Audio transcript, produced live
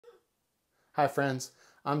Hi friends,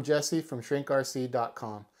 I'm Jesse from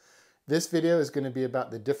ShrinkRC.com. This video is going to be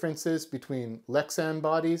about the differences between Lexan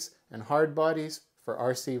bodies and hard bodies for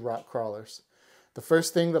RC rock crawlers. The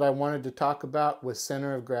first thing that I wanted to talk about was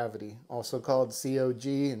center of gravity, also called COG,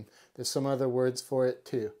 and there's some other words for it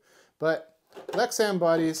too. But Lexan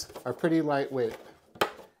bodies are pretty lightweight,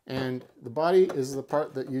 and the body is the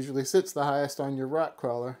part that usually sits the highest on your rock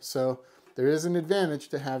crawler, so there is an advantage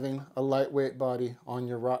to having a lightweight body on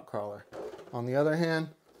your rock crawler. On the other hand,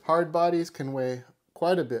 hard bodies can weigh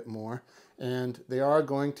quite a bit more, and they are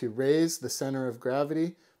going to raise the center of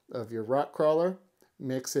gravity of your rock crawler,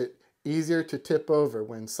 makes it easier to tip over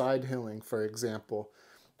when side hilling, for example.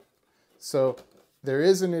 So there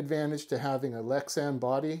is an advantage to having a Lexan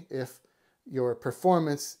body if your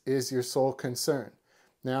performance is your sole concern.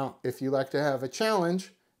 Now, if you like to have a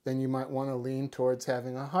challenge, then you might want to lean towards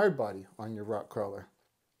having a hard body on your rock crawler.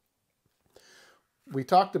 We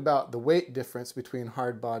talked about the weight difference between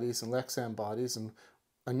hard bodies and Lexan bodies, and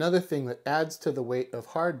another thing that adds to the weight of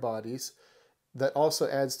hard bodies that also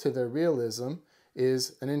adds to their realism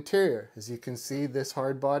is an interior. As you can see, this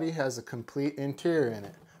hard body has a complete interior in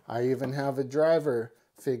it. I even have a driver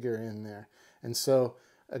figure in there. And so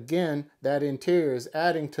again, that interior is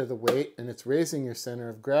adding to the weight and it's raising your center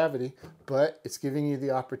of gravity, but it's giving you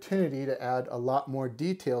the opportunity to add a lot more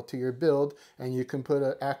detail to your build, and you can put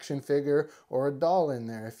an action figure or a doll in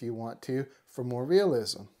there if you want to for more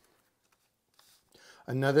realism.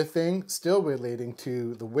 Another thing, still relating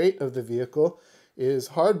to the weight of the vehicle, is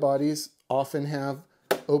hard bodies often have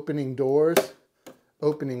opening doors,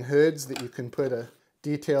 opening hoods that you can put a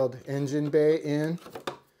detailed engine bay in.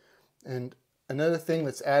 And another thing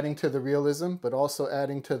that's adding to the realism, but also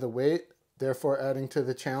adding to the weight, therefore adding to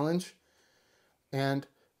the challenge, and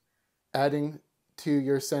adding to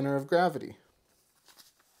your center of gravity.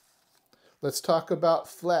 Let's talk about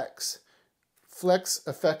flex. Flex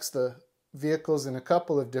affects the vehicles in a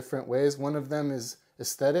couple of different ways. One of them is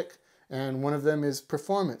aesthetic, and one of them is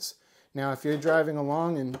performance. Now, if you're driving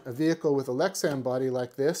along in a vehicle with a Lexan body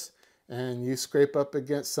like this, and you scrape up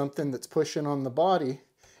against something that's pushing on the body,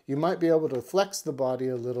 you might be able to flex the body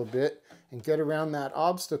a little bit and get around that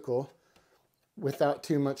obstacle without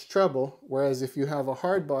too much trouble. Whereas if you have a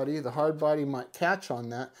hard body, the hard body might catch on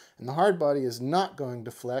that, and the hard body is not going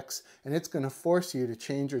to flex, and it's going to force you to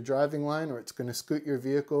change your driving line, or it's going to scoot your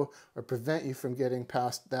vehicle or prevent you from getting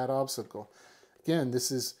past that obstacle. Again,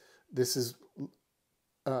 this is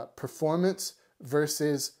performance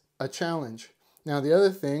versus a challenge. Now, the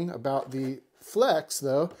other thing about the flex,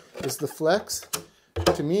 though, is the flex,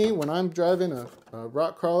 to me, when I'm driving a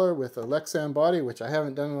rock crawler with a Lexan body, which I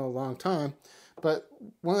haven't done in a long time, but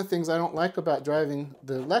one of the things I don't like about driving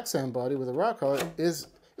the Lexan body with a rock crawler is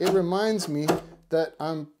it reminds me that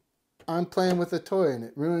I'm playing with a toy, and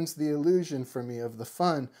it ruins the illusion for me of the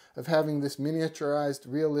fun of having this miniaturized,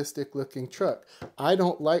 realistic looking truck. I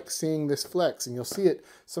don't like seeing this flex, and you'll see it,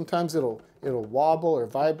 sometimes it'll wobble or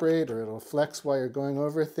vibrate, or it'll flex while you're going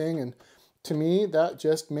over a thing, and to me, that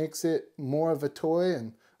just makes it more of a toy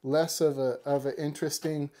and less of an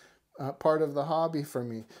interesting part of the hobby for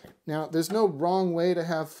me. Now, there's no wrong way to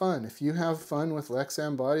have fun. If you have fun with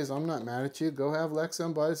Lexan bodies, I'm not mad at you. Go have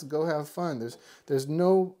Lexan bodies, go have fun. There's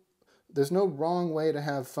no wrong way to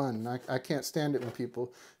have fun. I can't stand it when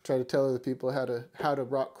people try to tell other people how to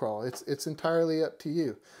rock crawl. It's entirely up to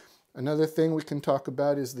you. Another thing we can talk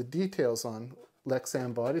about is the details on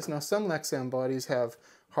Lexan bodies. Now, some Lexan bodies have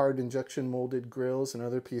hard injection molded grills and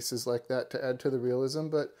other pieces like that to add to the realism,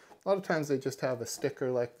 but a lot of times they just have a sticker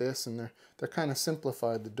like this, and they're kind of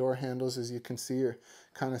simplified. The door handles, as you can see, are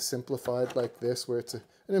kind of simplified like this, where it's an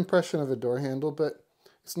impression of a door handle, but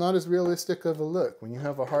it's not as realistic of a look. When you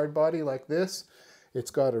have a hard body like this,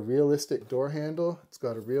 it's got a realistic door handle, it's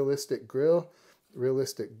got a realistic grill,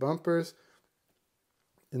 realistic bumpers,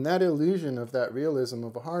 and that illusion of that realism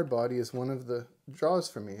of a hard body is one of the draws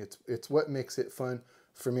for me. It's what makes it fun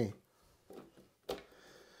for me.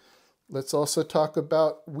 Let's also talk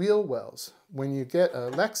about wheel wells. When you get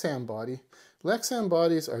a Lexan body, Lexan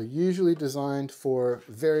bodies are usually designed for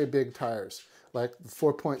very big tires, like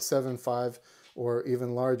 4.75 or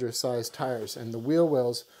even larger size tires, and the wheel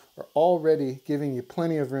wells are already giving you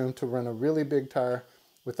plenty of room to run a really big tire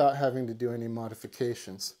without having to do any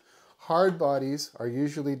modifications. Hard bodies are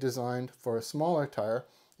usually designed for a smaller tire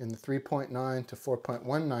in the 3.9 to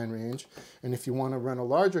 4.19 range, and if you want to run a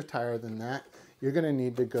larger tire than that, you're going to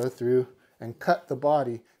need to go through and cut the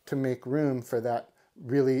body to make room for that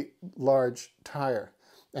really large tire.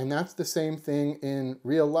 And that's the same thing in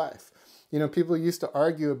real life. You know, people used to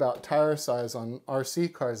argue about tire size on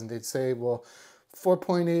RC cars, and they'd say, well,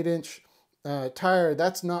 4.8 inch tire,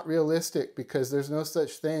 that's not realistic because there's no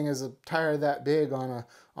such thing as a tire that big on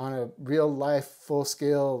a real life full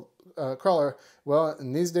scale crawler. Well,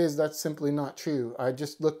 in these days that's simply not true. I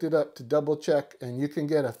just looked it up to double check, and you can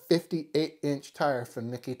get a 58-inch tire from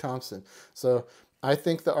Mickey Thompson. So I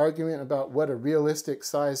think the argument about what a realistic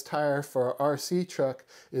size tire for an RC truck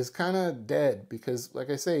is kind of dead, because like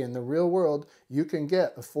I say, in the real world you can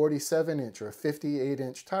get a 47-inch or a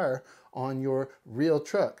 58-inch tire on your real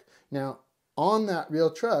truck. Now, on that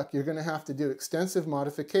real truck, you're going to have to do extensive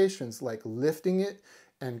modifications like lifting it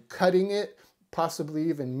and cutting it, possibly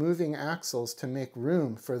even moving axles to make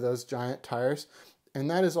room for those giant tires. And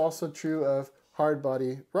that is also true of hard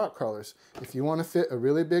body rock crawlers. If you want to fit a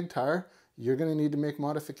really big tire, you're going to need to make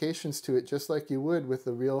modifications to it just like you would with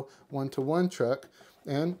the real one-to-one truck.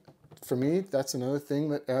 And for me, that's another thing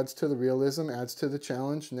that adds to the realism, adds to the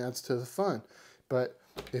challenge, and adds to the fun. But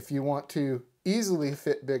if you want to easily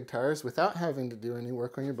fit big tires without having to do any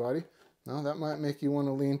work on your body, well, that might make you want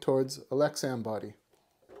to lean towards a Lexan body.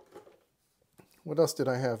 What else did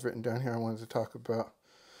I have written down here I wanted to talk about?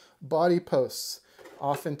 Body posts.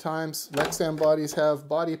 Oftentimes, Lexan bodies have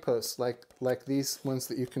body posts like these ones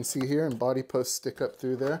that you can see here, and body posts stick up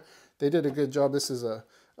through there. They did a good job. This is a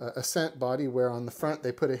Ascent body where on the front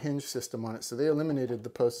they put a hinge system on it, so they eliminated the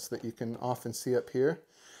posts that you can often see up here.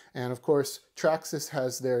 And of course, Traxxas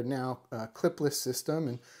has their now clipless system,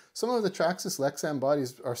 and some of the Traxxas Lexan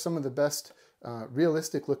bodies are some of the best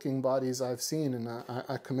realistic looking bodies I've seen, and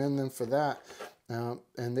I commend them for that.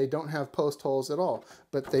 And they don't have post holes at all,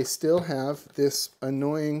 but they still have this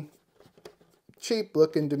annoying, cheap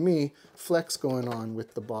looking to me, flex going on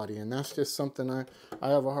with the body, and that's just something I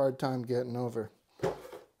have a hard time getting over.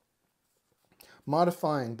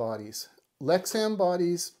 Modifying bodies. Lexan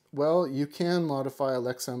bodies, well, you can modify a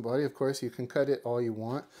Lexan body. Of course, you can cut it all you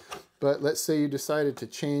want. But let's say you decided to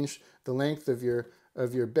change the length of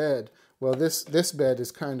your bed. Well, this bed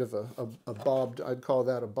is kind of a bobbed, I'd call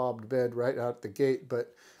that a bobbed bed right out the gate.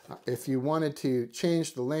 But if you wanted to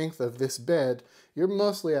change the length of this bed, you're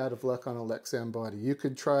mostly out of luck on a Lexan body. You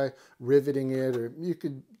could try riveting it, or you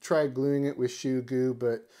could try gluing it with shoe goo,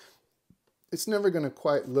 but it's never going to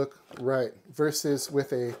quite look right. Versus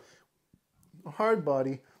with a hard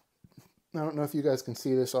body, I don't know if you guys can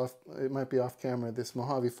see this off, it might be off camera, this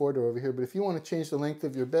Mojave 4-door over here, but if you want to change the length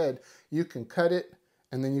of your bed, you can cut it,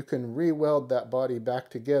 and then you can re-weld that body back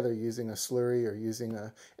together using a slurry or using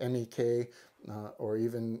a MEK or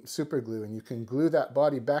even super glue, and you can glue that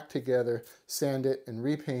body back together, sand it, and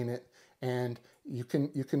repaint it, and you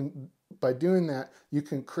can by doing that, you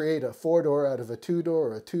can create a 4-door out of a 2-door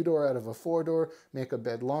or a 2-door out of a 4-door, make a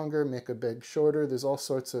bed longer, make a bed shorter. There's all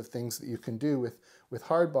sorts of things that you can do with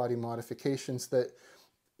hard body modifications that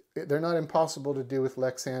they're not impossible to do with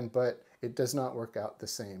Lexan, but it does not work out the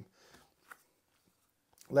same.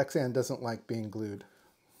 Lexan doesn't like being glued.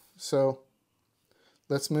 So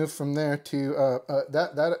let's move from there to,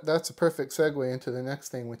 that's a perfect segue into the next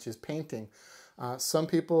thing, which is painting. Some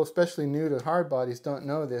people, especially new to hard bodies, don't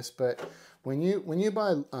know this, but when you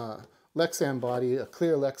buy Lexan body, a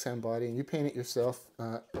clear Lexan body, and you paint it yourself,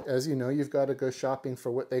 as you know, you've got to go shopping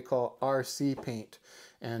for what they call RC paint.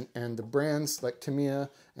 And the brands like Tamiya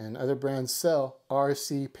and other brands sell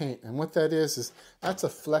RC paint. And what that is that's a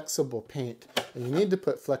flexible paint. And you need to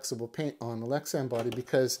put flexible paint on the Lexan body,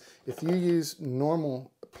 because if you use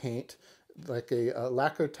normal paint, like a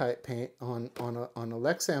lacquer type paint on a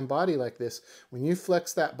Lexan body like this, when you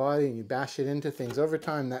flex that body and you bash it into things, over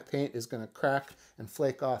time that paint is going to crack and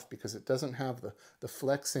flake off because it doesn't have the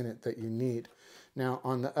flex in it that you need. Now,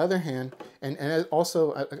 on the other hand, and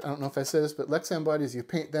also, I don't know if I said this, but Lexan bodies, you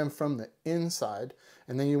paint them from the inside,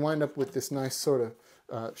 and then you wind up with this nice sort of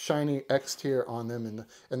shiny exterior on them,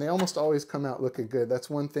 and they almost always come out looking good. That's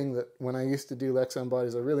one thing that when I used to do Lexan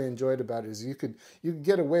bodies I really enjoyed about it, is you could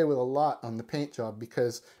get away with a lot on the paint job,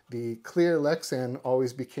 because the clear Lexan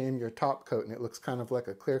always became your top coat, and it looks kind of like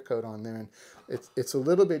a clear coat on there, and it's a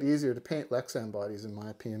little bit easier to paint Lexan bodies in my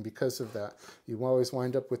opinion because of that. You always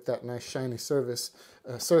wind up with that nice shiny surface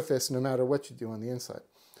no matter what you do on the inside.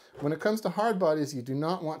 When it comes to hard bodies, you do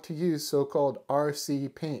not want to use so-called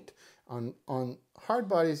RC paint. On hard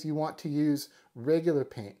bodies, you want to use regular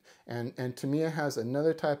paint, and Tamiya has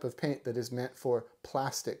another type of paint that is meant for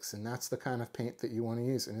plastics, and that's the kind of paint that you want to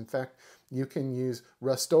use. And in fact, you can use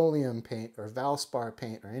Rust-Oleum paint or Valspar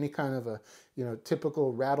paint or any kind of a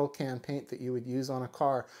typical rattle can paint that you would use on a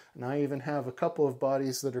car. And I even have a couple of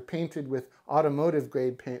bodies that are painted with automotive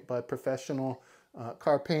grade paint by professional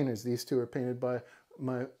car painters. These two are painted by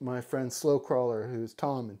my friend Slow Crawler, who's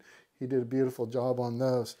Tom, and he did a beautiful job on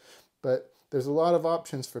those. But there's a lot of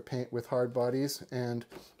options for paint with hard bodies, and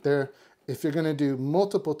If you're going to do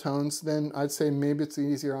multiple tones, then I'd say maybe it's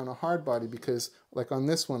easier on a hard body, because like on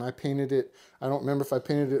this one, I painted it, I don't remember if I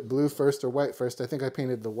painted it blue first or white first. I think I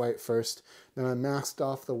painted the white first. Then I masked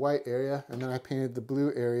off the white area, and then I painted the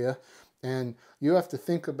blue area. And you have to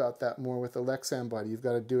think about that more with a Lexan body. You've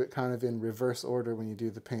got to do it kind of in reverse order when you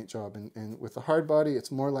do the paint job. And with a hard body,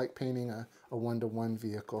 it's more like painting a one-to-one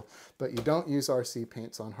vehicle. But you don't use RC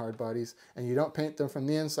paints on hard bodies, and you don't paint them from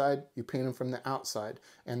the inside, you paint them from the outside.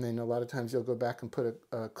 And then a lot of times you'll go back and put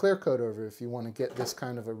a clear coat over if you want to get this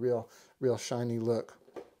kind of a real shiny look.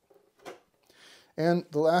 And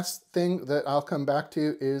the last thing that I'll come back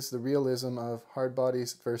to is the realism of hard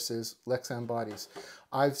bodies versus Lexan bodies.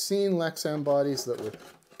 I've seen Lexan bodies that were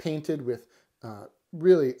painted with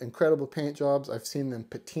really incredible paint jobs. I've seen them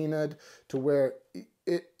patinaed to where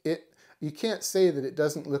you can't say that it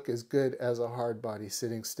doesn't look as good as a hard body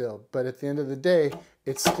sitting still. But at the end of the day,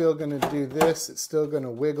 it's still going to do this. It's still going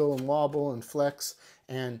to wiggle and wobble and flex.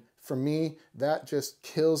 And for me, that just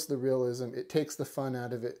kills the realism. It takes the fun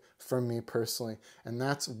out of it for me personally. And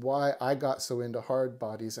that's why I got so into hard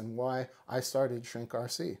bodies and why I started Shrink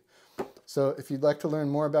RC. So if you'd like to learn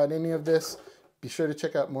more about any of this, be sure to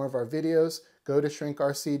check out more of our videos. Go to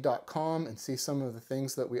shrinkrc.com and see some of the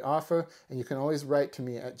things that we offer. And you can always write to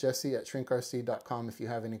me at jesse@shrinkrc.com if you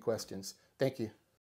have any questions. Thank you.